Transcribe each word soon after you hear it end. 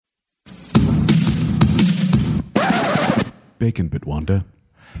Bacon Bit, Wanda.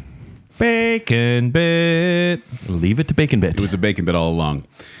 Bacon Bit. Leave it to Bacon Bit. It was a bacon bit all along.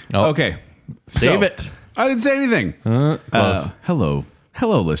 Oh. Okay. Save it. I didn't say anything. Close. Hello,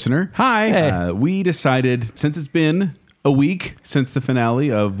 listener. Hi. Hey. We decided, since it's been a week since the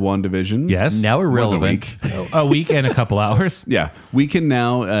finale of WandaVision. Yes. Now More than irrelevant. A week and a couple hours. Yeah, we can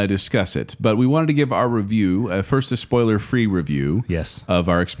now discuss it. But we wanted to give our review, first a spoiler-free review Yes. of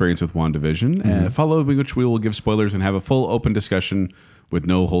our experience with WandaVision, followed by which we will give spoilers and have a full open discussion with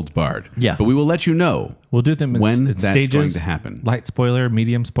no holds barred. Yeah. But we will let you know We'll do them in, when in that's stages. going to happen. Light spoiler,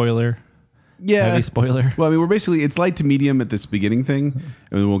 medium spoiler, heavy spoiler. Well, I mean, we're basically, it's light to medium at this beginning thing,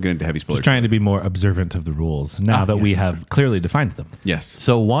 and then we'll get into heavy spoilers. Just trying to be more observant of the rules now that we yes. have clearly defined them. Yes.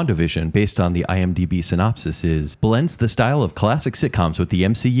 So WandaVision, based on the IMDb synopsis, blends the style of classic sitcoms with the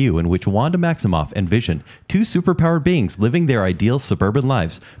MCU, in which Wanda Maximoff and Vision, two superpowered beings living their ideal suburban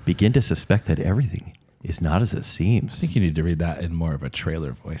lives, begin to suspect that everything is not as it I seems. think you need to read that in more of a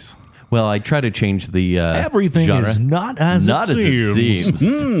trailer voice. Well, I try to change the Everything genre. is not as it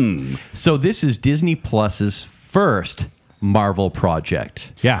seems. So this is Disney Plus's first Marvel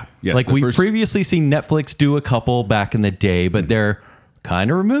project. Yeah. Yes, like the we've first- previously seen Netflix do a couple back in the day, but they're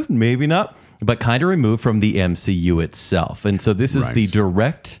kind of removed, maybe not, but kind of removed from the MCU itself. And so this is Right. the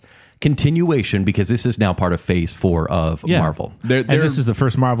direct continuation because this is now part of Phase 4 of Marvel. And this is the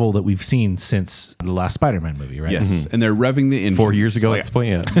first Marvel that we've seen since the last Spider-Man movie, right? Yes. And they're revving the engines. 4 years ago Like, at this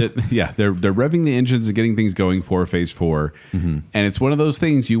point, yeah. they're revving the engines and getting things going for Phase 4. And it's one of those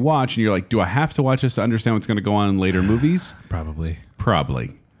things you watch and you're like, do I have to watch this to understand what's going to go on in later movies? Probably.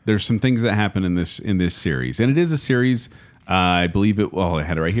 Probably. There's some things that happen in this series. And it is a series, I believe it, well, I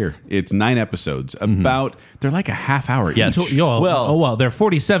had it right here. It's 9 episodes. They're like a half hour Yes. each. Well, they're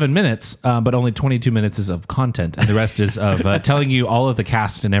 47 minutes, but only 22 minutes is of content, and the rest is of telling you all of the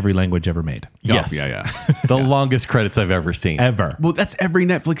cast in every language ever made. Yes. Yeah. The longest credits I've ever seen. Ever. Well, that's every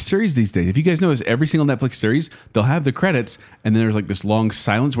Netflix series these days. If you guys notice, every single Netflix series, they'll have the credits, and then there's like this long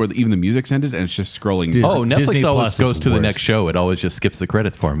silence where even the music's ended, and it's just scrolling. Oh, Disney Netflix always Plus goes is to the worse. next show. It always just skips the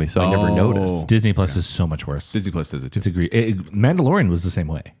credits for me, so I never notice. Disney Plus is so much worse. Disney Plus does it too. It's agree. Mandalorian was the same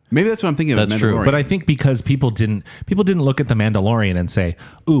way. Maybe that's what I'm thinking of. That's true. Mandalorian. But I think because people didn't look at the Mandalorian and say,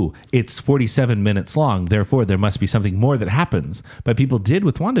 "Ooh, it's 47 minutes long, therefore there must be something more that happens." But people did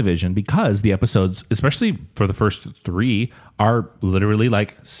with WandaVision because the episodes, especially for the first 3, are literally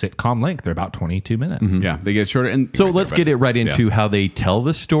like sitcom length. They're about 22 minutes. Yeah, they get shorter. And So let's get it right into how they tell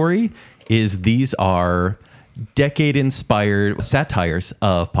the story. These are decade-inspired satires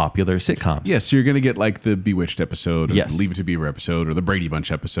of popular sitcoms. Yes, so you're going to get like the Bewitched episode, or Yes. the Leave It to Beaver episode, or the Brady Bunch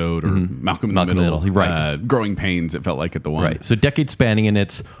episode, or Malcolm in Malcolm the in the Middle. Middle, right. Growing Pains, it felt like at the one. Right. So decade-spanning, and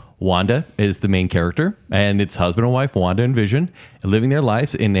it's Wanda is the main character, and it's husband and wife, Wanda and Vision, living their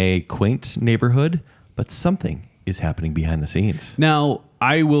lives in a quaint neighborhood, but something is happening behind the scenes. Now,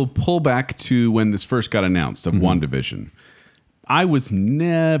 I will pull back to when this first got announced of WandaVision. I was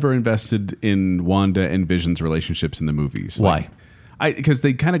never invested in Wanda and Vision's relationships in the movies. Why? Because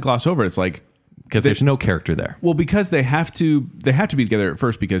they kind of gloss over it. It's like, Because there's no character there. well, because they have to be together at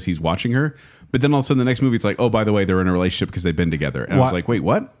first because he's watching her. But then all of a sudden the next movie, it's like, oh, by the way, they're in a relationship because they've been together. And I was Why- like, wait,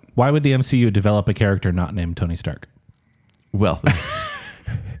 what? Why would the MCU develop a character not named Tony Stark? Well,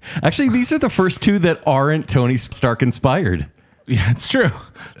 actually, these are the first 2 that aren't Tony Stark inspired. Yeah, it's true.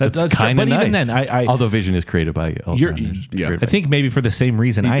 That's true. kind of But nice. even then, I Although Vision is created by You're- yeah. I think maybe for the same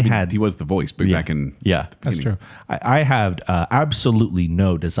reason He was the voice, but back in Yeah. That's true. I had absolutely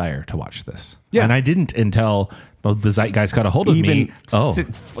no desire to watch this. Yeah. And I didn't until the Zeitgeist got a hold of me oh.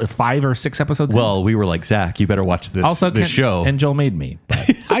 5 or 6 episodes in. Well, we were like, Zach, you better watch this, also, this show. And Joel made me.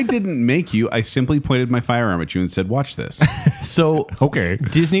 But I didn't make you. I simply pointed my firearm at you and said, watch this. So okay.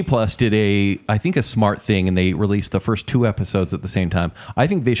 Disney Plus did I think a smart thing, and they released the first 2 episodes at the same time. I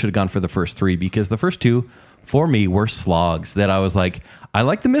think they should have gone for the first 3 because the first 2 for me were slogs that I was like, I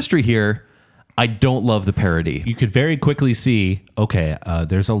like the mystery here. I don't love the parody. You could very quickly see, okay,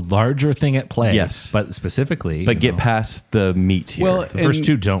 there's a larger thing at play. Yes. But specifically. But get past the meat here. Well, the first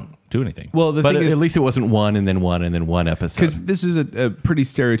 2 don't do anything. Well, the but thing at is, least it wasn't 1 and then 1 and then 1 episode. because this is a pretty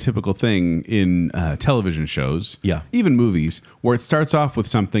stereotypical thing in television shows, Yeah. even movies, where it starts off with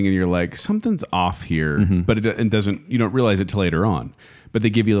something and you're like, something's off here, but it doesn't. You don't realize it till later on. But they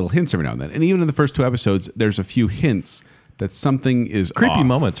give you little hints every now and then. And even in the first 2 episodes, there's a few hints that something is Creepy off.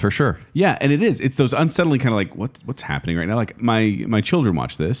 moments for sure. Yeah, and it is. It's those unsettling kind of like what's happening right now. Like my children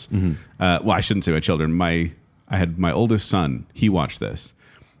watch this. Well, I shouldn't say my children. I had my oldest son. He watched this,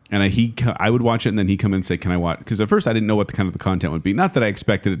 and I would watch it, and then he'd come in and say, "Can I watch?" Because at first I didn't know what the content would be. Not that I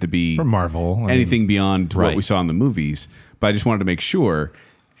expected it to be From Marvel. anything beyond Right. what we saw in the movies, but I just wanted to make sure.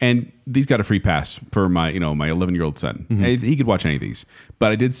 And these got a free pass for my 11-year-old son. And he could watch any of these.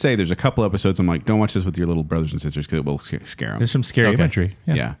 But I did say there's a couple episodes I'm like, don't watch this with your little brothers and sisters because it will scare them. There's some scary imagery.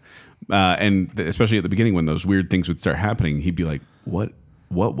 Yeah. And especially at the beginning when those weird things would start happening, he'd be like, what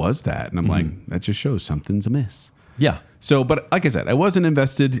was that? And I'm like, that just shows something's amiss. Yeah. So, but like I said, I wasn't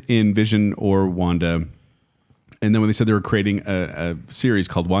invested in Vision or Wanda. And then when they said they were creating a series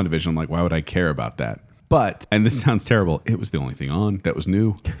called WandaVision, I'm like, why would I care about that? But, and this sounds terrible, it was the only thing on that was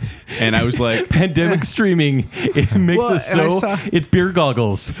new. And I was like... Pandemic streaming, it makes us so... It's beer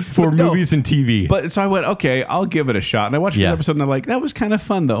goggles for movies and TV. But so I went, okay, I'll give it a shot. And I watched the episode and I'm like, that was kind of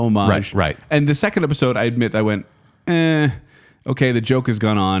fun, the homage. Right. And the second episode, I admit, I went, okay, the joke has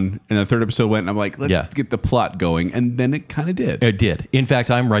gone on. And the third episode went, and I'm like, let's get the plot going. And then it kind of did. It did. In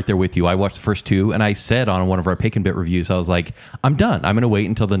fact, I'm right there with you. I watched the first two, and I said on one of our Pick and Bit reviews, I was like, I'm done. I'm going to wait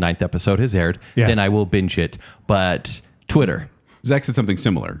until the 9th episode has aired. Yeah. Then I will binge it. But Twitter... Zach said something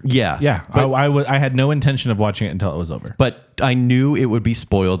similar. Yeah. I had no intention of watching it until it was over. But I knew it would be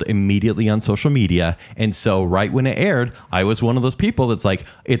spoiled immediately on social media. And so right when it aired, I was one of those people that's like,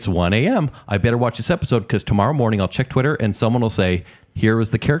 it's 1 a.m. I better watch this episode because tomorrow morning I'll check Twitter and someone will say, here was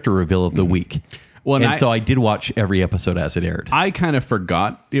the character reveal of the week. Well, and so I did watch every episode as it aired. I kind of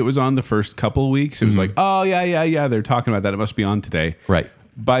forgot it was on the first couple of weeks. It was like, oh, yeah. They're talking about that. It must be on today. Right.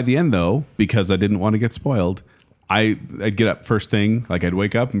 By the end, though, because I didn't want to get spoiled, I'd get up first thing, like I'd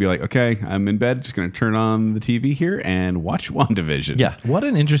wake up and be like, okay, I'm in bed, just going to turn on the TV here and watch WandaVision. Yeah. What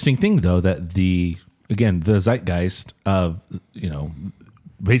an interesting thing, though, that the zeitgeist of,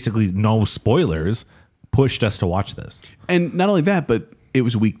 basically no spoilers pushed us to watch this. And not only that, but it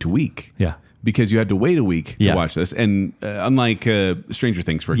was week to week. Yeah. Because you had to wait a week to watch this. And unlike Stranger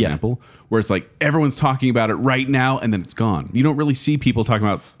Things, for example, where it's like everyone's talking about it right now and then it's gone. You don't really see people talking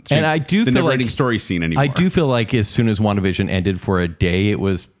about the never-ending story scene anymore. I do feel like as soon as WandaVision ended for a day, it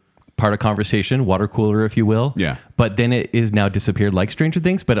was part of conversation, water cooler, if you will. Yeah. But then it is now disappeared like Stranger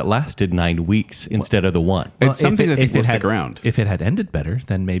Things, but it lasted 9 weeks instead of the one. It's something that people stick around. If it had ended better,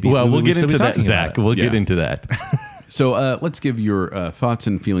 then maybe... Well, we'll get into that, Zach. We'll get into that. So let's give your thoughts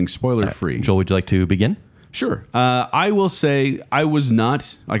and feelings spoiler-free. Joel, would you like to begin? Sure. I will say I was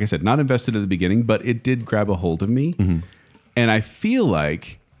not, like I said, not invested at the beginning, but it did grab a hold of me. Mm-hmm. And I feel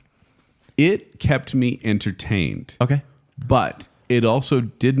like it kept me entertained. Okay. But it also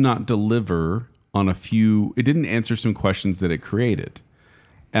did not deliver on it didn't answer some questions that it created.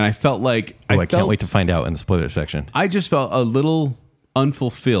 And I felt like... I can't wait to find out in the spoiler section. I just felt a little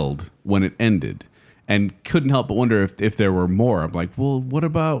unfulfilled when it ended. And couldn't help but wonder if there were more. I'm like, well, what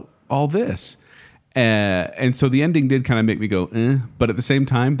about all this? And so the ending did kind of make me go, but at the same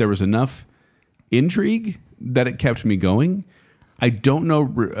time, there was enough intrigue that it kept me going. I don't know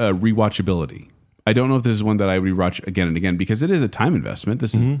rewatchability. I don't know if this is one that I rewatch again and again because it is a time investment.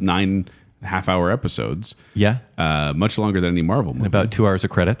 This is 9 half-hour episodes. Yeah. Much longer than any Marvel movie. And about 2 hours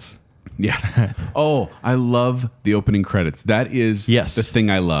of credits. Yes. Oh, I love the opening credits. That is the thing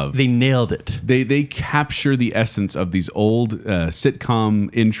I love. They nailed it. They capture the essence of these old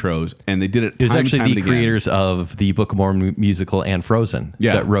sitcom intros, and they did it. It was actually the creators of the Book of Mormon musical and Frozen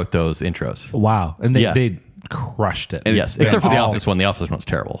that wrote those intros. Wow, and they crushed it. And yes, except for the Office one. The Office one's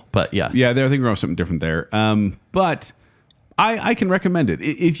terrible, but yeah, I think we're on something different there. But I can recommend it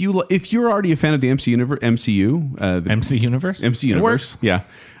if you're already a fan of the MC Universe. Yeah.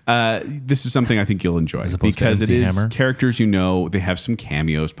 This is something I think you'll enjoy because it is characters they have some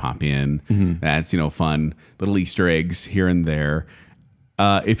cameos pop in. Mm-hmm. That's fun little Easter eggs here and there.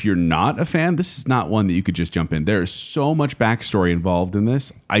 If you're not a fan, this is not one that you could just jump in. There is so much backstory involved in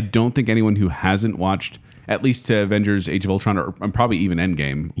this. I don't think anyone who hasn't watched at least Avengers: Age of Ultron or probably even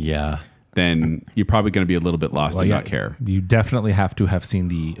Endgame, then you're probably going to be a little bit lost and not care. You definitely have to have seen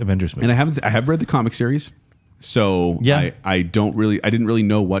the Avengers movie. And I have read the comic series. So I didn't really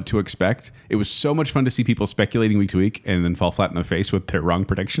know what to expect. It was so much fun to see people speculating week to week and then fall flat in the face with their wrong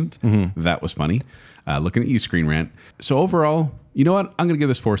predictions. Mm-hmm. That was funny. Looking at you, Screen Rant. So overall, you know what? I'm going to give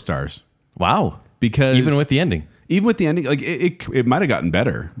this 4 stars. Wow. Because even with the ending, like it might have gotten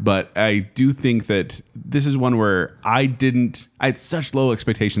better, but I do think that this is one where I had such low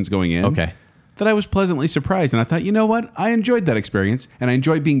expectations going in. Okay. That I was pleasantly surprised. And I thought, you know what? I enjoyed that experience and I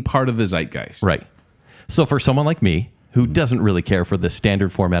enjoyed being part of the zeitgeist. Right. So for someone like me, who doesn't really care for the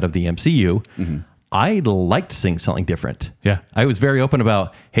standard format of the MCU, I liked seeing something different. Yeah. I was very open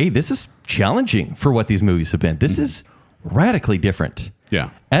about, hey, this is challenging for what these movies have been. This is radically different. Yeah.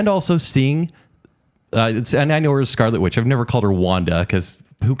 And also seeing, and I know her as Scarlet Witch. I've never called her Wanda because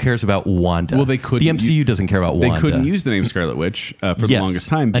who cares about Wanda? Well, they couldn't The MCU doesn't care about They Wanda. couldn't use the name Scarlet Witch for the longest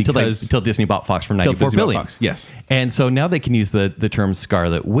time until Disney bought Fox for $94 Disney bought billion. Fox, yes. And so now they can use the term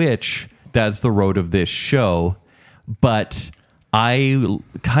Scarlet Witch. That's the road of this show. But I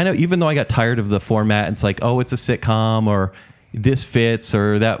kind of, even though I got tired of the format, it's like, oh, it's a sitcom, or this fits,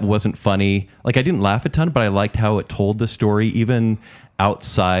 or that wasn't funny. Like, I didn't laugh a ton, but I liked how it told the story, even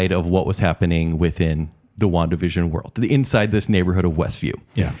outside of what was happening within the WandaVision world, inside this neighborhood of Westview.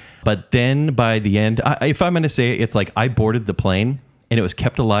 Yeah. But then by the end, if I'm going to say it, it's like I boarded the plane and it was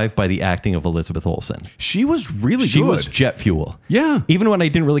kept alive by the acting of Elizabeth Olsen. She was really She good. was jet fuel. Yeah. Even when I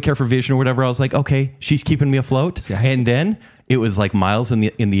didn't really care for Vision or whatever, I was like, okay, she's keeping me afloat. Yeah. And then it was like miles in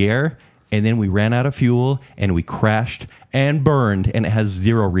the air. And then we ran out of fuel and we crashed and burned, and it has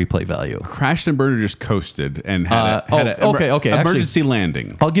zero replay value. Crashed and burned or just coasted and had okay. emergency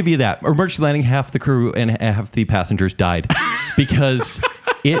landing. I'll give you that. Emergency landing, half the crew and half the passengers died because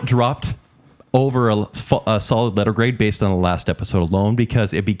it dropped over a solid letter grade based on the last episode alone,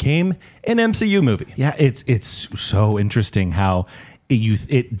 because it became an MCU movie. Yeah, it's so interesting how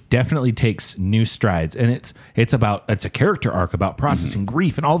it definitely takes new strides, and it's a character arc about processing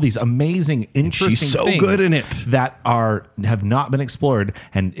grief and all these amazing, interesting she's so things good in it. that have not been explored,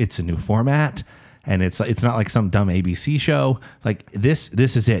 and it's a new format. And it's not like some dumb ABC show. Like this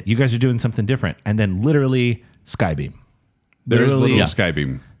is it. You guys are doing something different. And then literally Skybeam. There's a Literally little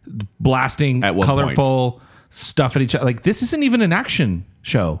Skybeam. blasting At one colorful stuff at each other. Like, this isn't even an action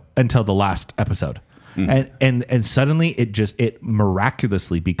show until the last episode. And suddenly it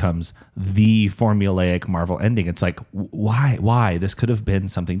miraculously becomes the formulaic Marvel ending. It's like, why? This could have been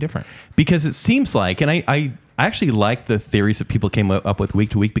something different. Because it seems like, and I actually like the theories that people came up with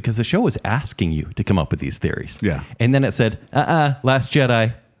week to week, because the show was asking you to come up with these theories. Yeah. And then it said, Last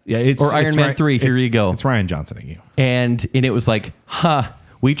Jedi. Yeah, or Iron Man 3, here you go. It's Ryan Johnsoning you. And it was like,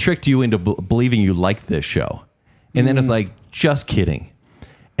 we tricked you into believing you liked this show. And then it's like, just kidding.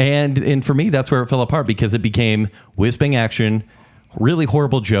 And for me, that's where it fell apart, because it became whiz-bang action, really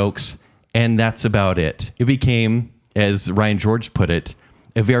horrible jokes, and that's about it. It became, as Ryan George put it,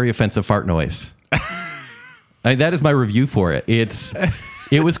 a very offensive fart noise. That is my review for it.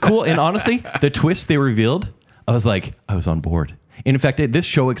 It was cool. And honestly, the twists they revealed, I was on board. In fact, this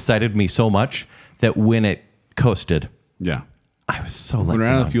show excited me so much that when it coasted, Yeah. I was so When let we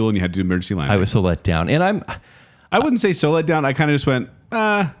ran out down. of fuel and you had to do emergency landing. I was so let down. And I wouldn't say so let down. I kind of just went,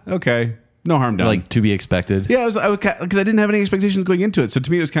 okay. No harm done. like, to be expected. Yeah, because I didn't have any expectations going into it. So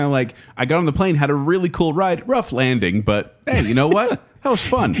to me, it was kind of like I got on the plane, had a really cool ride, rough landing, but hey, you know what? That was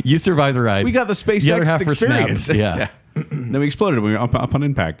fun. You survived the ride. We got the The other SpaceX half were experience. snapped. Yeah. Then we exploded when we were up on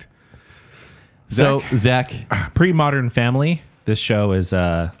impact. So, Zach, Pre-Modern Family, this show is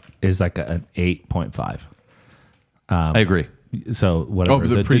like an 8.5. I agree. So whatever,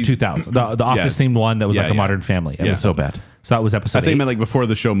 the the 2000, the Office themed one that was Yeah, like a yeah. Modern Family. Yeah. So bad. So that was episode I think 8. it meant like before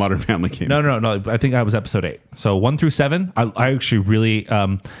the show Modern Family came. No. I think that was episode 8. So 1 through 7, I actually really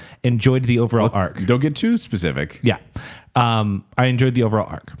enjoyed the overall arc. Don't get too specific. Yeah. I enjoyed the overall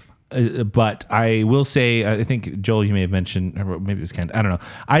arc. But I will say, I think, Joel, you may have mentioned, or maybe it was Ken, I don't know.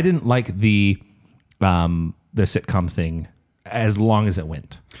 I didn't like the sitcom thing as long as it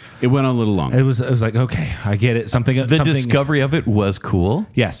went. It went on a little long. It was like, okay, I get it. The discovery of it was cool.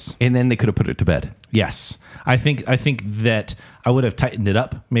 Yes. And then they could have put it to bed. Yes. I think that I would have tightened it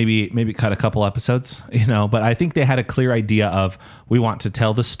up, maybe cut a couple episodes, but I think they had a clear idea of, we want to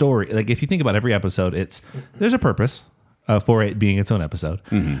tell the story. Like, if you think about every episode, there's a purpose for it being its own episode.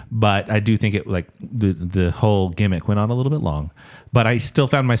 Mm-hmm. But I do think it, like, the whole gimmick went on a little bit long, but I still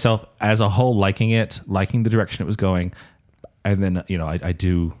found myself as a whole liking the direction it was going. And then, I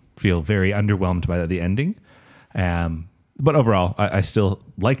do feel very underwhelmed by the ending. But overall, I still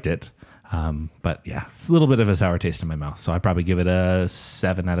liked it. But yeah, it's a little bit of a sour taste in my mouth. So I'd probably give it a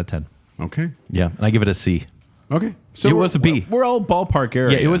 7 out of 10. Okay. Yeah. And I give it a C. Okay. So It was a B. We're all ballpark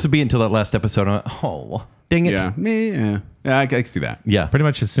area. Yeah, it was a B until that last episode. I went, oh, dang it. Yeah. Yeah, I can see that. Yeah. Pretty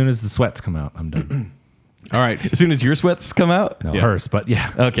much as soon as the sweats come out, I'm done. All right. As soon as your sweats come out? No, Yeah. hers, but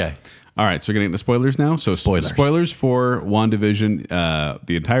yeah. Okay. All right, so we're getting into spoilers now. So spoilers for WandaVision,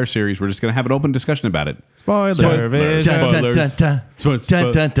 the entire series. We're just going to have an open discussion about it. Spoiler Spoilers. vision.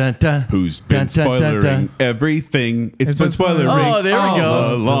 Who's been spoilering everything? It's been spoilering Oh, there we all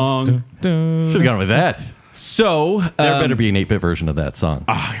go. along. Should have gone with that. So There better be an 8-bit version of that song.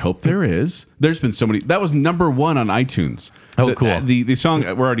 I hope there is. There's been so many. That was #1 on iTunes. Oh, cool. The song,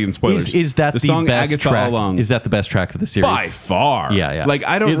 we're already in spoilers. Is that the song best Agatha track? All Along? Is that the best track of the series? by far? Yeah. Like,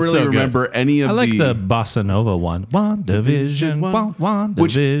 I don't It's really so good. remember any of I like the bossa nova one. WandaVision.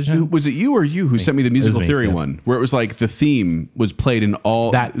 Which, WandaVision. was it you or you who sent me the musical me, theory yeah. one, where it was like the theme was played in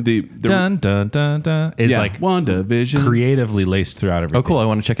all That the dun dun dun dun is yeah, like WandaVision. creatively laced throughout everything. Oh, cool. I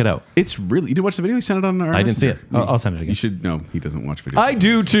want to check it out. It's really. You did watch the video? You sent it on our. I didn't see Messenger. it. I'll send it You again. should know he doesn't watch videos. I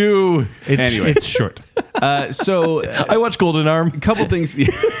do too. Anyway. It's short. So I watch Golden Arm. couple things.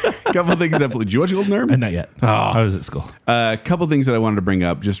 Couple things that. Did you watch Golden Arm? Not yet. I was at school. A couple things that I wanted to bring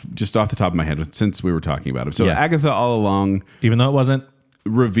up, just off the top of my head, since we were talking about it. So Yeah. Agatha All Along Even though it wasn't.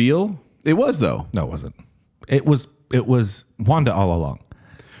 reveal. It was though. No, it wasn't. It was Wanda all along.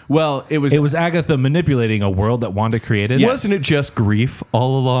 Well, it was. It was Agatha manipulating a world that Wanda created. Yes. Wasn't it just grief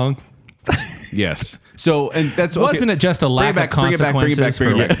all along? Yes. So and that's okay. Wasn't it just a lack of consequences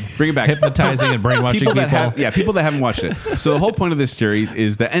bring it back. for hypnotizing and brainwashing people? People that haven't watched it. So the whole point of this series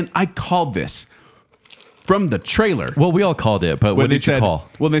is that, and I called this from the trailer. Well, we all called it, but when what did you call?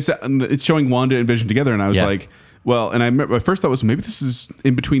 Well, they said it's showing Wanda and Vision together, and I was Yeah. like, well, and I remember, my first thought was maybe this is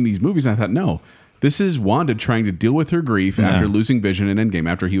in between these movies, and I thought no, this is Wanda trying to deal with her grief after losing Vision in Endgame,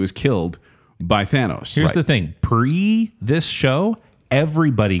 after he was killed by Thanos. Here's Right. the thing: pre this show,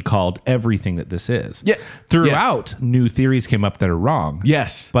 everybody called everything that this is. Yeah. Throughout, new theories came up that are wrong.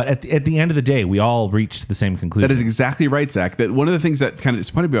 Yes. But at the end of the day, we all reached the same conclusion. That is exactly right, Zach. That one of the things that kind of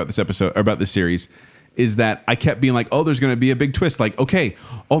disappointed me about this episode, or about this series, is that I kept being like, "Oh, there's going to be a big twist." Like, okay,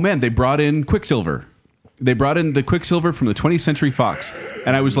 oh man, they brought in Quicksilver. They brought in the Quicksilver from the 20th Century Fox,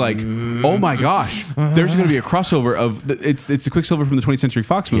 and I was like, "Oh my gosh, there's going to be a crossover of it's the Quicksilver from the 20th Century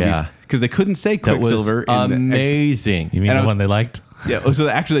Fox movies Yeah. because they couldn't say That was Quicksilver in the amazing. you mean and I the was- one they liked? yeah. So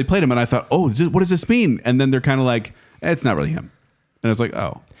actually, they played him, and I thought, "Oh, what does this mean?" And then they're kind of like, "It's not really him," and I was like,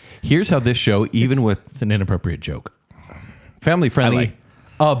 "Oh." Here's how this show, even with It's an inappropriate joke. family friendly, I like-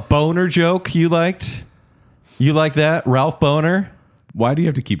 a boner joke you liked? You like that, Ralph Boner? Why do you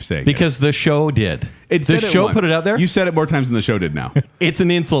have to keep saying Because the show did. it? The said show once. put it out there. You said it more times than the show did now. It's an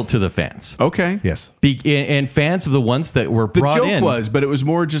insult to the fans. Okay. Yes. And fans of the ones that were The brought joke in. was, but it was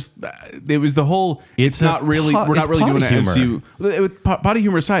more just. It was the whole. It's It's not a really. pot- We're not it's really doing potty an humor. MCU. Body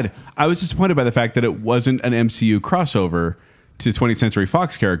humor aside, I was disappointed by the fact that it wasn't an MCU crossover to 20th Century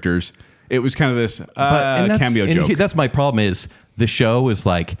Fox characters. It was kind of this cameo joke. That's my problem. Is the show is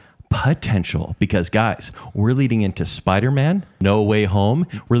like potential because guys, we're leading into Spider-Man, No Way Home.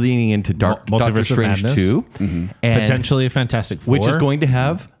 We're leading into Doctor Multiverse of Strange Madness. 2, and Potentially a Fantastic Four. which is going to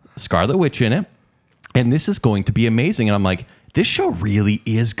have Scarlet Witch in it, and this is going to be amazing. And I'm like, this show really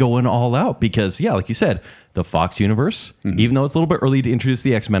is going all out because, yeah, like you said, the Fox universe, even though it's a little bit early to introduce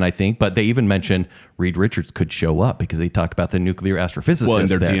the X-Men, I think, but they even mentioned Reed Richards could show up because they talked about the nuclear astrophysicist. well, and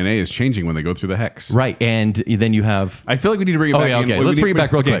their there. DNA is changing when they go through the hex. Right, and then you have. I feel like we need to bring it Oh back. yeah, in. okay. We Let's need- bring it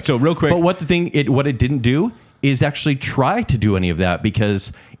back real okay, quick. So real quick, But what it didn't do is actually try to do any of that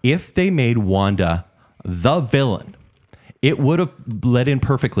because if they made Wanda the villain, it would have led in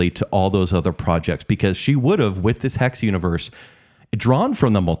perfectly to all those other projects because she would have, with this Hex universe, drawn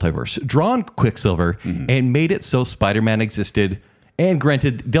from the multiverse, drawn Quicksilver, and made it so Spider-Man existed. And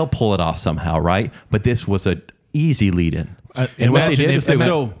granted, they'll pull it off somehow, right? But this was an easy lead-in. And what they imagine did if is they went,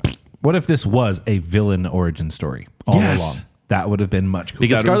 so what if this was a villain origin story all Yes. along? That would have been much cooler.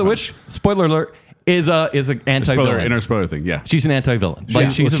 because That would've Scarlet been Witch, spoiler alert, is an spoiler anti-villain. in our spoiler thing. Yeah. She's an anti-villain. Like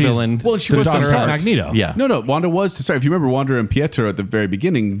she's a villain. Well, she the was daughter of sometimes. Magneto. Yeah. No, Wanda was to start. If you remember Wanda and Pietro at the very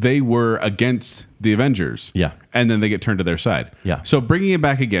beginning, they were against the Avengers. Yeah. And then they get turned to their side. Yeah. So bringing it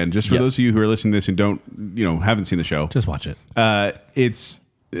back again, just for Yes. those of you who are listening to this and don't, haven't seen the show, Just watch it. it's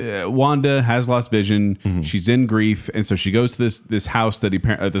Wanda has lost vision. Mm-hmm. She's in grief, and so she goes to this house that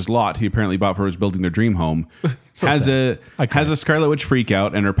this lot he apparently bought for her was building their dream home. has a Scarlet Witch freak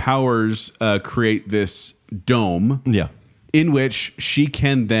out, and her powers create this dome. Yeah. In which she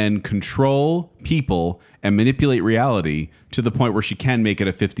can then control people and manipulate reality to the point where she can make it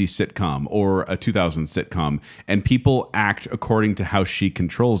a 50s sitcom or a 2000s sitcom, and people act according to how she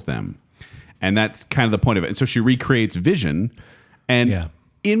controls them. And that's kind of the point of it. And so she recreates Vision. And Yeah.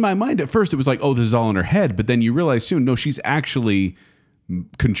 in my mind, at first, it was like, oh, this is all in her head. But then you realize soon, no, she's actually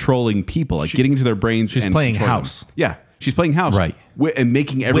controlling people, like getting into their brains. She's and playing controlling them. house. Yeah. She's playing house. Right. And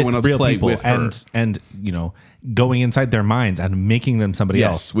making everyone else real play people with her. and going inside their minds and making them somebody Yes,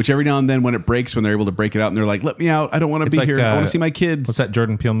 else. which every now and then when it breaks, when they're able to break it out and they're like, let me out. I don't want to It's be like, here. I want to see my kids. What's that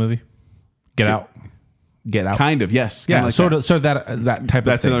Jordan Peele movie? Get Out. Get Out. Kind of, yes. yeah, Kinda like sort that. of that type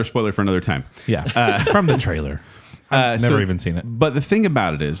That's of thing. another spoiler for another time. Yeah. From the trailer. I've never So- even seen it. But the thing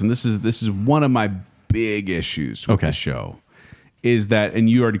about it is, and this is one of my big issues with Okay. the show is that, and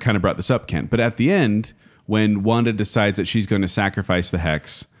you already kind of brought this up, Kent, but at the end, when Wanda decides that she's going to sacrifice the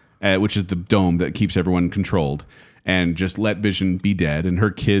Hex, which is the dome that keeps everyone controlled, and just let Vision be dead, and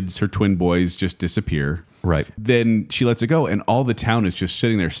her kids, her twin boys, just disappear. Right. Then she lets it go, and all the town is just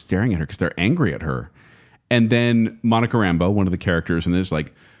sitting there staring at her because they're angry at her. And then Monica Rambeau, one of the characters in this,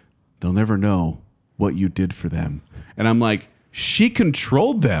 like, they'll never know what you did for them. And I'm like, she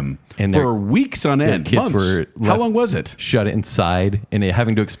controlled them And for weeks on end. kids Months. were How left- long was it? Shut inside and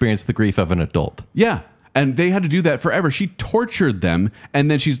having to experience the grief of an adult. Yeah. And they had to do that forever. She tortured them,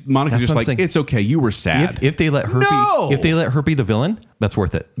 and then Monica's That's just what I'm like, saying. it's okay, you were sad. If they let her No! be, if they let her be the villain, that's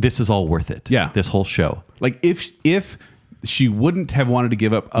worth it. This is all worth it. Yeah. This whole show. Like if she wouldn't have wanted to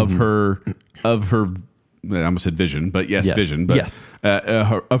give up of her I almost said vision, but yes, vision, but yes.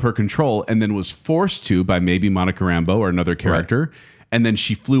 Of her control, and then was forced to by maybe Monica Rambeau or another character, and then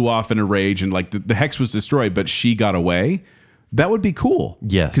she flew off in a rage, and like the Hex was destroyed, but she got away. That would be cool.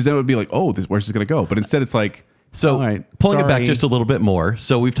 Yes. Because then it would be like, oh, where's this going to go? But instead, it's like, So all right, pulling it back sorry. just a little bit more.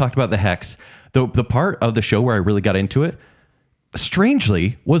 So we've talked about the Hex. The part of the show where I really got into it,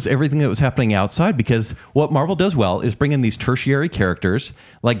 strangely, was everything that was happening outside, because what Marvel does well is bring in these tertiary characters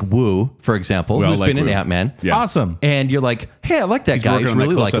like Wu, for example, Well, who's like been in Wu. Ant-Man. Yeah. Awesome. And you're like, hey, I like that guy. working He's on that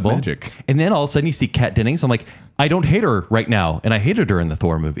really close-up likable. magic. And then all of a sudden you see Kat Dennings. I'm like, I don't hate her right now. And I hated her in the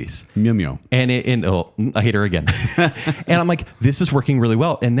Thor movies. Meow meow. And I hate her again. And I'm like, this is working really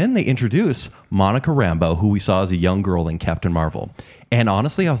well. And then they introduce Monica Rambeau, who we saw as a young girl in Captain Marvel. And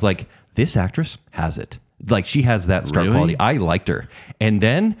honestly, I was like, this actress has it. Like, she has that star Really? quality. I liked her. And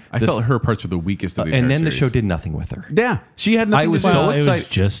then I felt her parts were the weakest of the and entire then the series. show did nothing with her. Yeah, she had nothing I was to do. so Well, it was excited.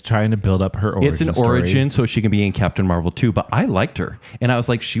 just trying to build up her origin It's an story. origin, so she can be in Captain Marvel too. But I liked her, and I was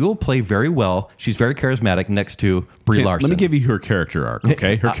like, she will play very well. She's very charismatic next to Brie Okay, Larson. Let me give you her character arc,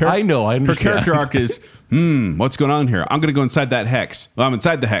 okay? I know, I understand. Her character arc is, what's going on here? I'm going to go inside that Hex. Well, I'm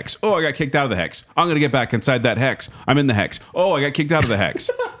inside the Hex. Oh, I got kicked out of the Hex. I'm going to get back inside that Hex. I'm in the Hex. Oh, I got kicked out of the Hex.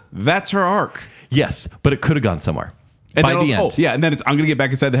 That's her arc. Yes, but it could have gone somewhere And by then the also- end. Oh, yeah, and then it's, I'm going to get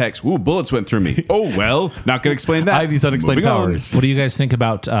back inside the Hex. Ooh, bullets went through me. Oh, well, not going to explain that. I have these unexplained Moving on. powers. What do you guys think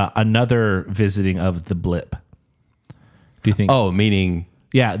about another visiting of the blip? Do you think? Oh, meaning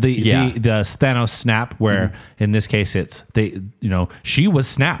yeah, the Yeah. Thanos snap, where in this case it's she was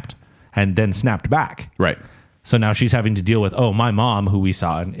snapped and then snapped back. Right. So now she's having to deal with my mom, who we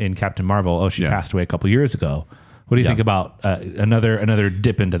saw in Captain Marvel. Oh, she Yeah. passed away a couple years ago. What do you Yeah. think about another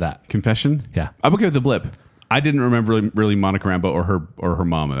dip into that? Confession? Yeah. I'm okay with the blip. I didn't remember really Monica Rambeau or her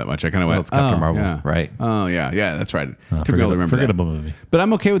mom that much. I kind of went, it's Captain Marvel, yeah. right? Oh, yeah, that's right. Took me all to remember that. Forgettable movie. But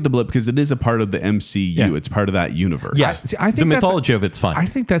I'm okay with the blip because it is a part of the MCU. Yeah. It's part of that universe. Yeah, See, I think the that's- mythology of it's fine. I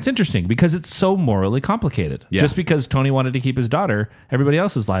think that's interesting because it's so morally complicated. Yeah. Just because Tony wanted to keep his daughter, everybody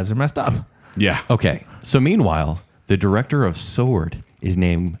else's lives are messed up. Yeah. Okay, so meanwhile, the director of Sword is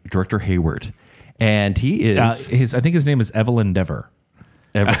named Director Hayward, and he is I think his name is Evelyn Dever.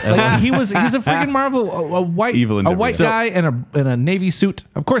 Like, he's a freaking Marvel, a white Evil Endeavor. white So- guy in a navy suit.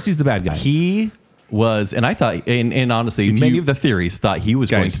 Of course, he's the bad guy. he was, and I thought, and honestly, many of the theories thought he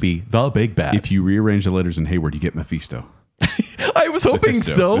was going Guys, to be the big bad. If you rearrange the letters in Hayward, you get Mephisto. I was hoping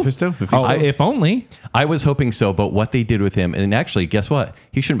so. Mephisto? Oh, if only. I was hoping so, but what they did with him, and actually, guess what?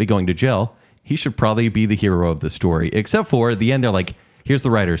 He shouldn't be going to jail. He should probably be the hero of the story, except for at the end, they're like, here's the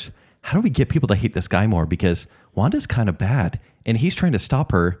writers. How do we get people to hate this guy more? Because Wanda's kind of bad, and he's trying to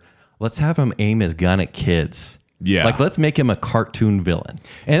stop her. Let's have him aim his gun at kids. Yeah. Like, let's make him a cartoon villain.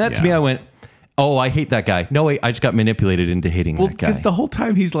 And that to Yeah. me, I went, oh, I hate that guy. No, wait, I just got manipulated into hating Well, that guy. because the whole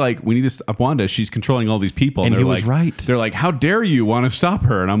time he's like, we need to stop Wanda. She's controlling all these people. And they're he was like- right. They're like, how dare you want to stop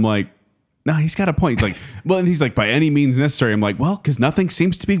her? And I'm like, no, he's got a point. He's like, well, and he's like, by any means necessary. I'm like, well, because nothing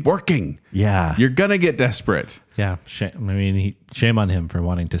seems to be working. Yeah. You're going to get desperate. Yeah, shame on him for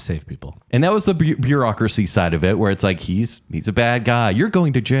wanting to save people. And that was the bureaucracy side of it, where it's like, he's a bad guy. You're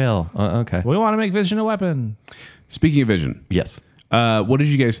going to jail. Okay. We want to make Vision a weapon. Speaking of Vision, Yes. what did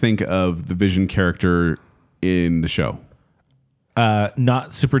you guys think of the Vision character in the show?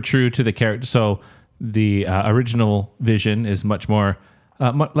 Not super true to the character. So the original Vision is much more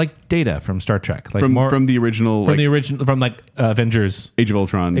like Data from Star Trek, like From the original, from like, the original from like Avengers, Age of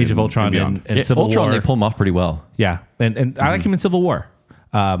Ultron, Age of Ultron, beyond. and Civil Ultron, War. they pull him off pretty well. Yeah, and I like him in Civil War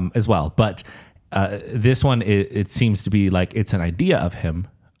as well. But this one, it seems to be like it's an idea of him.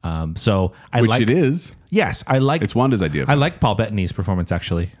 So I which like it is. Yes, I like. It's Wanda's idea. I like Paul Bettany's performance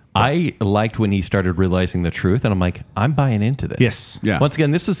actually. I liked when he started realizing the truth, and I'm like, I'm buying into this. Yes. Yeah. Once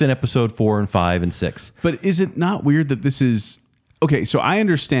again, this is in episode 4 and 5 and 6. But is it not weird that this is okay? So I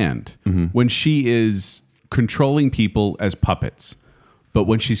understand when she is controlling people as puppets, But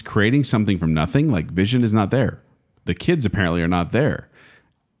when she's creating something from nothing, like Vision is not there. The kids apparently are not there.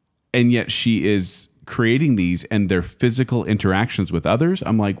 And yet she is creating these and their physical interactions with others.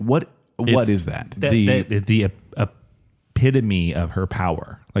 I'm like, what is that? The epitome of her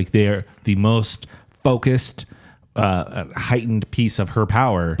power. Like they're the most focused, heightened piece of her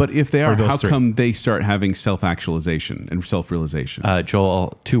power. But if they are, for those how three. come they start having self-actualization and self-realization?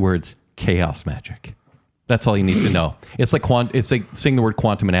 Joel, 2 words: chaos magic. That's all you need to know. It's like saying the word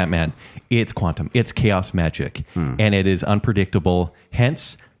quantum in Ant-Man. It's quantum. It's chaos magic, and it is unpredictable.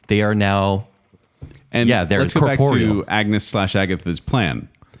 Hence, they are now. And yeah, they're let's go corporeal. back to Agnes/Agatha's plan.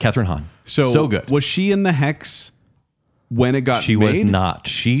 Catherine Hahn. So good. Was she in the hex when it got She made? was not.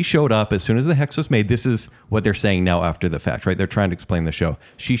 She showed up as soon as the hex was made. This is what they're saying now after the fact, right? They're trying to explain the show.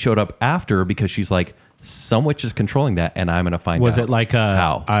 She showed up after because she's like, some witch is controlling that, and I'm going to find out. Was it like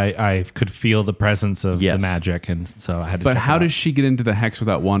how? I could feel the presence of Yes. the magic, and so I had to. But check how it out. does she get into the hex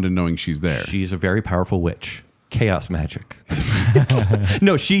without Wanda knowing she's there? She's a very powerful witch. Chaos magic.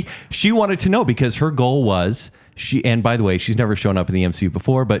 No, she wanted to know because her goal was and by the way, she's never shown up in the MCU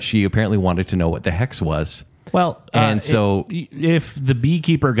before, but she apparently wanted to know what the hex was. Well, And so- if the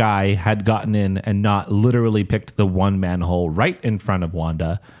beekeeper guy had gotten in and not literally picked the one manhole right in front of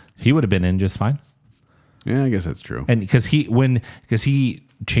Wanda, he would have been in just fine. Yeah, I guess that's true. And because he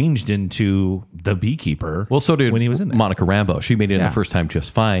changed into the beekeeper. Well, so did when he was in there. Monica Rambeau. She made it in Yeah. the first time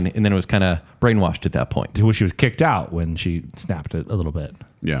just fine, and then it was kind of brainwashed at that point. She was kicked out when she snapped it a little bit.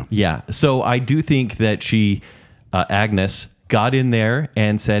 Yeah. Yeah. So I do think that Agnes, got in there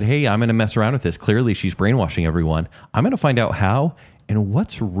and said, hey, I'm going to mess around with this. Clearly, she's brainwashing everyone. I'm going to find out how and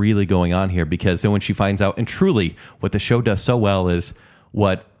what's really going on here. Because then when she finds out, and truly what the show does so well is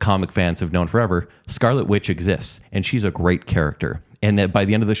what comic fans have known forever, Scarlet Witch exists, and she's a great character. And that by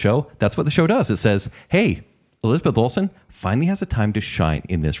the end of the show, that's what the show does. It says, hey, Elizabeth Olsen finally has a time to shine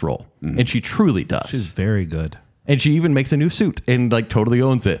in this role. And she truly does. She's very good. And she even makes a new suit and like totally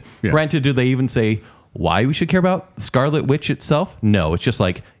owns it. Yeah. Granted, do they even say why we should care about Scarlet Witch itself? No, it's just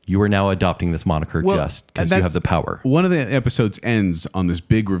like you are now adopting this moniker just because you have the power. One of the episodes ends on this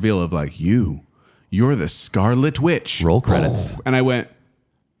big reveal of like, you're the Scarlet Witch. Roll credits. And I went,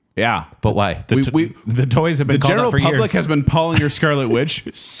 yeah. But why? The toys have The been called general out for public years. has been calling her Scarlet Witch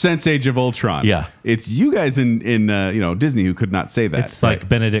since Age of Ultron. Yeah. It's you guys in Disney who could not say that. It's like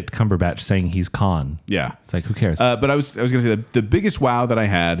Benedict Cumberbatch saying he's Khan. Yeah. It's like, who cares? But I was going to say the biggest wow that I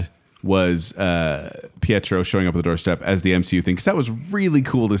had was Pietro showing up at the doorstep as the MCU thing, because that was really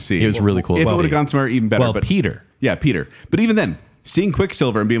cool to see. It was really cool If to it would see. have gone somewhere even better. well, but Peter. Yeah, Peter. But even then, seeing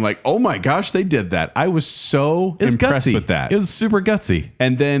Quicksilver and being like, oh my gosh, they did that. I was so It's impressed gutsy. with that. It was super gutsy.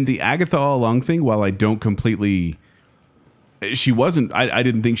 And then the Agatha all along thing, while I don't completely, she wasn't, I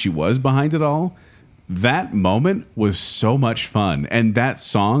didn't think she was behind it all. That moment was so much fun. And that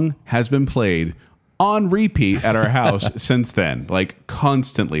song has been played on repeat at our house since then. Like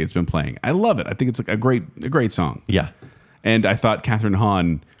constantly it's been playing. I love it. I think it's like a great song. Yeah. And I thought Catherine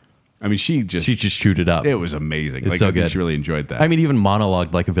Hahn, I mean, she just chewed it up. it was amazing. It's Like so I think good. she really enjoyed that. I mean, even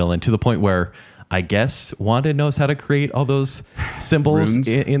monologued like a villain to the point where I guess Wanda knows how to create all those symbols Runes?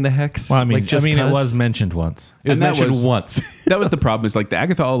 in the hex. Well, I mean, like, just it 'cause. was mentioned once. It was And that mentioned was- once. That was the problem. Is like the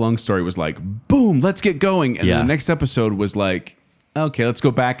Agatha all along story was like, boom, let's get going. And Yeah. then the next episode was like, okay, let's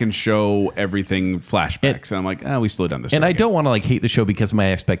go back and show everything flashbacks. And I'm like, we slowed down this. And road I again. don't want to like hate the show because of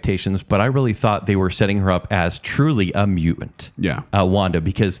my expectations, but I really thought they were setting her up as truly a mutant. Yeah. Wanda,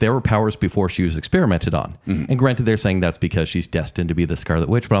 because there were powers before she was experimented on. And granted, they're saying that's because she's destined to be the Scarlet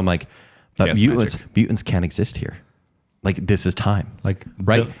Witch, but I'm like, but Yes, mutants can't exist here. Like this is time. Like,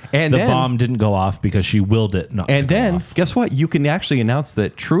 Right. And the then- bomb didn't go off because she willed it not And to go then off. guess what? You can actually announce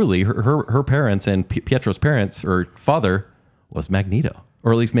that truly her parents and Pietro's parents or father was Magneto,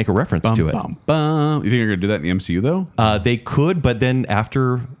 or at least make a reference to it. Bum, bum. You think you're going to do that in the MCU though? They could, but then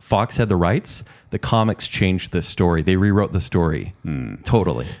after Fox had the rights, the comics changed the story. They rewrote the story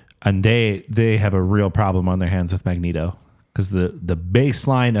totally. And they have a real problem on their hands with Magneto, because the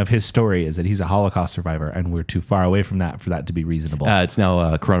baseline of his story is that he's a Holocaust survivor, and we're too far away from that for that to be reasonable. It's now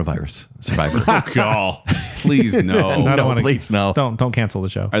a coronavirus survivor. God, please no. I don't no, wanna- please, no. Don't cancel the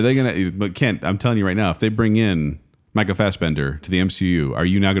show. Are they going to? But Kent, I'm telling you right now, if they bring in Michael Fassbender to the MCU, are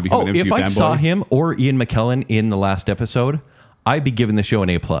you now going to become Oh, an MCU if I fanboy? saw him or Ian McKellen in the last episode, I'd be giving the show an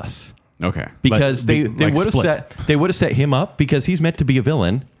A+. Okay. Because Like- they like would have Split. set him up because he's meant to be a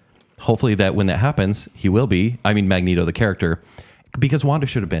villain. Hopefully that when that happens, he will be. I mean Magneto the character, because Wanda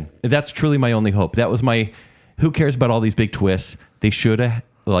should have been. That's truly my only hope. That was my. Who cares about all these big twists? They should have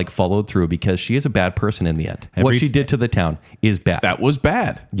like followed through because she is a bad person in the end. What Every- she did to the town is bad. That was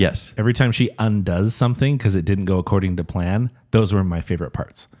bad. Yes. Every time she undoes something because it didn't go according to plan, those were my favorite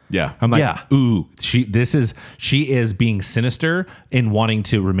parts. Yeah. I'm like, Yeah. ooh, she is being sinister and wanting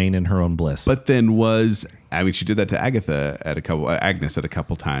to remain in her own bliss. But then she did that to Agnes at a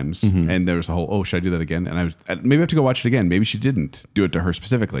couple times, and there was a whole, should I do that again? And maybe I have to go watch it again. Maybe she didn't do it to her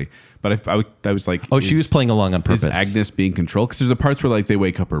specifically, but I was like, she was playing along on purpose. Is Agnes being controlled? Because there's the parts where like they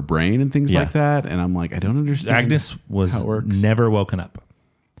wake up her brain and things Yeah. like that, and I'm like, I don't understand. Agnes was how it works. never woken up.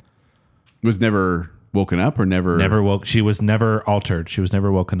 Was never woken up or never Never woke. She was never altered. She was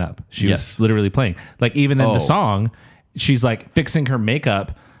never woken up. She Yes. was literally playing. Like even in Oh. the song, she's like fixing her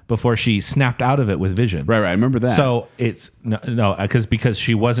makeup before she snapped out of it with Vision. Right. I remember that. So it's no, because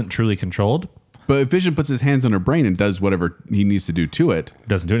she wasn't truly controlled. But if Vision puts his hands on her brain and does whatever he needs to do to it,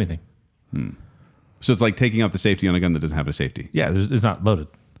 Doesn't do anything. so it's like taking out the safety on a gun that doesn't have a safety. Yeah, it's not loaded.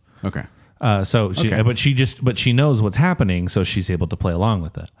 Okay. So she, Okay. but she knows what's happening, so she's able to play along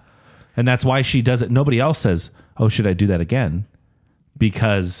with it, and that's why she does it. Nobody else says, "Oh, should I do that again?"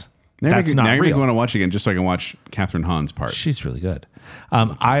 Because that's not now you're real. making me want to watch again just so I can watch Catherine Hahn's parts. She's really good.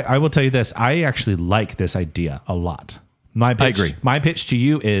 I will tell you this. I actually like this idea a lot. My pitch, agree. My pitch to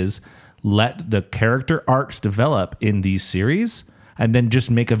you is let the character arcs develop in these series, and then just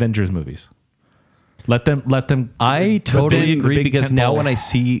make Avengers movies. Let them. I totally the agree big because now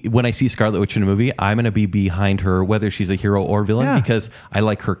tentpole. when I see Scarlet Witch in a movie, I'm going to be behind her whether she's a hero or villain Yeah. because I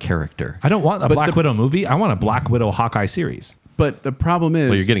like her character. I don't want a Black Widow movie. I want a Black Widow Hawkeye series. But the problem is,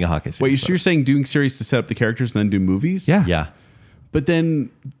 Well, you're getting a Hawkeye series, Wait, you're saying doing series to set up the characters and then do movies? Yeah. Yeah. But then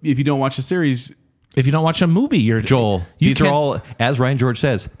if you don't watch the series, If you don't watch a movie, you're Joel, you these are can't- all, as Ryan George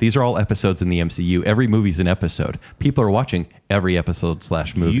says, these are all episodes in the MCU. Every movie's an episode. People are watching every episode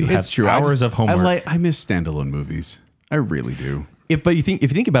 / movie. You have it's true. hours of homework. I miss standalone movies. I really do. But if you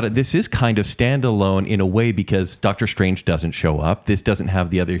think about it, this is kind of standalone in a way because Doctor Strange doesn't show up. This doesn't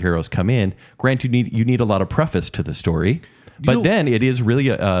have the other heroes come in. Granted, you need a lot of preface to the story, but then it is really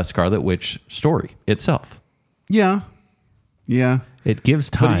a Scarlet Witch story itself. Yeah. Yeah. It gives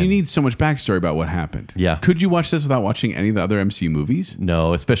time. But you need so much backstory about what happened. Yeah. Could you watch this without watching any of the other MCU movies?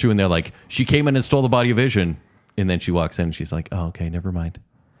 No, especially when they're like, she came in and stole the body of Vision, and then she walks in and she's like, oh, okay, never mind.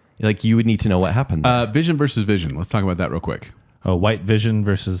 Like you would need to know what happened. Vision versus Vision. Let's talk about that real quick. White Vision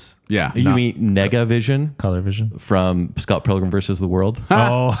versus Yeah. you mean Nega Vision Color Vision. from Scott Pilgrim versus the World?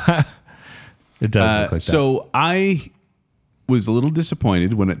 Oh, it does look like that. So I was a little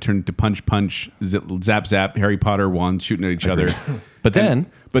disappointed when it turned to punch, zap, zap, Harry Potter wands shooting at each other. But then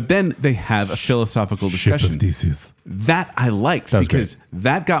But then they have a philosophical discussion. That I liked was because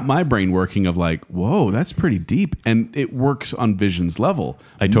that got my brain working of like, whoa, that's pretty deep. And it works on Vision's level.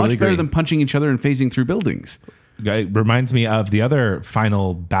 I totally Much better agree. than punching each other and phasing through buildings. It reminds me of the other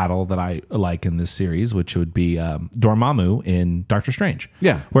final battle that I like in this series, which would be Dormammu in Doctor Strange.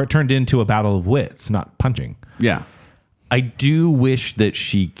 Yeah. Where it turned into a battle of wits, not punching. Yeah. I do wish that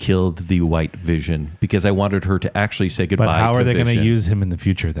she killed the White Vision because I wanted her to actually say goodbye. But how are they going to Vision. use him in the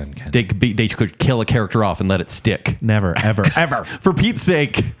future then, Ken? They could kill a character off and let it stick. Never, ever, ever. For Pete's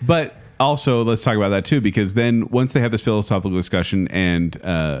sake. But also, let's talk about that too, because then once they have this philosophical discussion and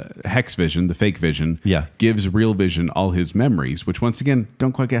Hex Vision, the fake Vision, Yeah. gives real Vision all his memories, which once again,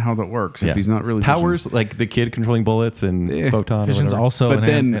 don't quite get how that works if he's not really Vision. powers like the kid controlling bullets and photon. or Vision's whatever. also, But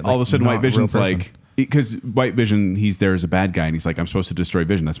then all of a sudden, White Vision's like, like, because White Vision, he's there as a bad guy, and he's like, I'm supposed to destroy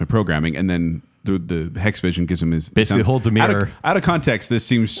Vision. That's my programming. And then the Hex Vision gives him his Basically holds a mirror. Out of context, this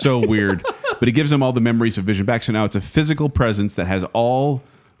seems so weird, but it gives him all the memories of Vision back. So now it's a physical presence that has all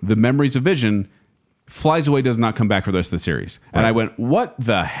the memories of Vision. Flies away, does not come back for the rest of the series. And I went, what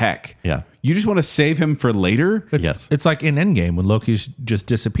the heck? Yeah. You just want to save him for later? Yes. It's like in Endgame when Loki just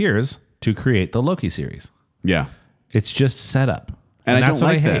disappears to create the Loki series. Yeah. It's just set up. And I that's don't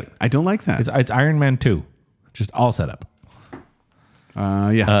what like hate. that. I don't like that. It's Iron Man 2. Just all set up.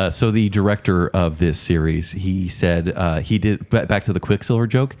 Yeah. So the director of this series, he said he did back to the Quicksilver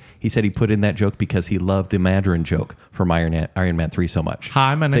joke. He said he put in that joke because he loved the Mandarin joke from Iron Man 3 so much.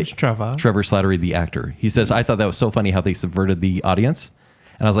 Hi, my name's Trevor. Trevor Slattery, the actor. He says, I thought that was so funny how they subverted the audience.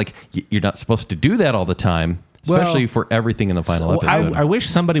 And I was like, you're not supposed to do that all the time, especially Well, for everything in the final So episode. I wish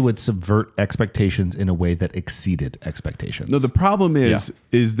somebody would subvert expectations in a way that exceeded expectations. No, the problem is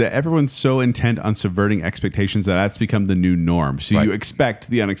that everyone's so intent on subverting expectations that that's become the new norm. So Right. you expect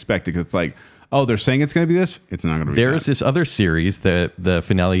the unexpected. It's like, oh, they're saying it's going to be this. It's not going to be. There's that. this other series that the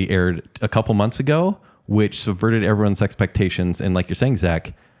finale aired a couple months ago, which subverted everyone's expectations. And like you're saying,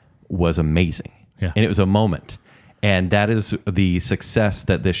 Zach, was amazing. Yeah. And it was a moment. And that is the success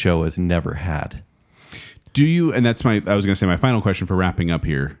that this show has never had. Do you? And that's I was going to say my final question for wrapping up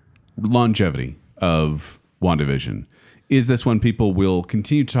here: longevity of WandaVision. is this one people will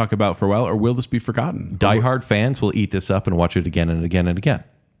continue to talk about for a while, or will this be forgotten? Diehard fans will eat this up and watch it again and again and again.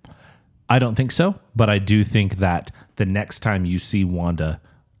 I don't think so, but I do think that the next time you see Wanda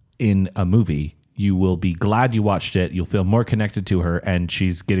in a movie, you will be glad you watched it. You'll feel more connected to her, and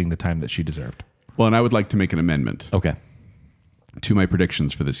she's getting the time that she deserved. Well, and I would like to make an amendment Okay. to my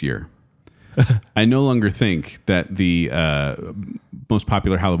predictions for this year. I no longer think that the most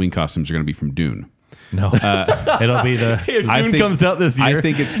popular Halloween costumes are going to be from Dune. No, it'll be the. If I Dune think- comes out this year. I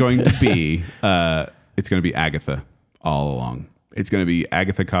think it's going to be Agatha all along. It's going to be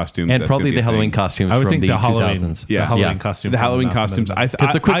Agatha costumes. and That's probably gonna be the a Halloween thing. costumes I would from think the the Halloween, 2000s. the Yeah. Halloween Yeah. costume, The from Halloween Malcolm and costumes. then-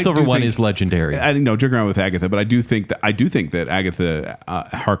 Because the Quicksilver do one think- is legendary. I don't know, joking around with Agatha, but I do think that Agatha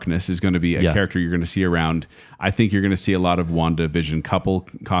Harkness is going to be a Yeah. character you're going to see around. I think you're going to see a lot of WandaVision couple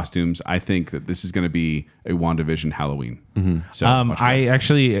costumes. I think that this is going to be a WandaVision Halloween. So watch for I that.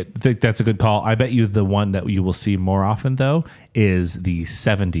 actually think that's a good call. I bet you the one that you will see more often though is the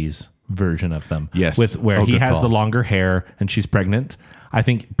 70s version of them. Yes. with where Oh, he good has call. the longer hair and she's pregnant. I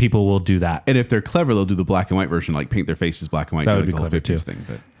think people will do that. And if they're clever, they'll do the black and white version, like paint their faces black and white. That do would like be the whole clever, 50s too. thing.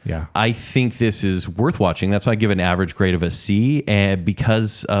 But Yeah. I think this is worth watching. That's why I give an average grade of a C, and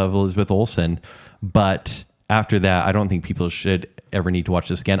because of Elizabeth Olsen. But after that, I don't think people should ever need to watch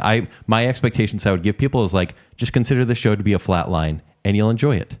this again. My expectations I would give people is like, just consider the show to be a flat line, and you'll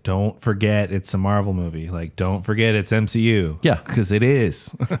enjoy it. Don't forget it's a Marvel movie. Like, don't forget it's MCU. Yeah. Because it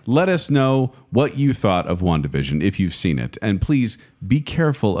is. let us know what you thought of WandaVision if you've seen it. And please be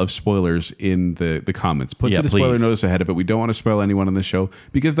careful of spoilers in the comments. Put Yeah, the spoiler please. notice ahead of it. We don't want to spoil anyone on the show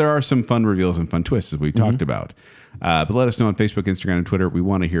because there are some fun reveals and fun twists as we talked about. But let us know on Facebook, Instagram, and Twitter. We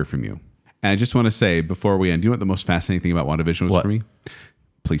want to hear from you. And I just want to say before we end, do you know what the most fascinating thing about WandaVision was What? for me?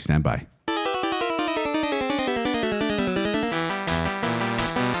 Please stand by.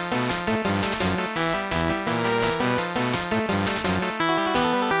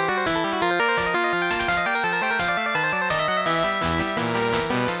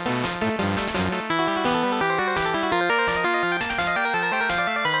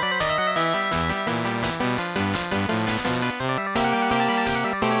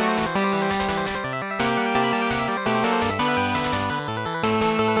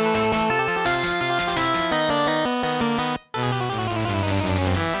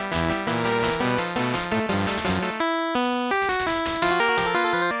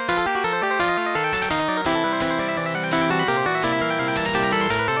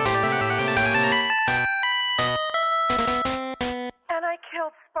 And I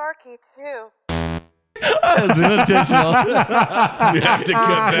killed Sparky too. That's intentional. You have to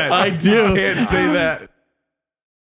cut that. I do. Can't say that.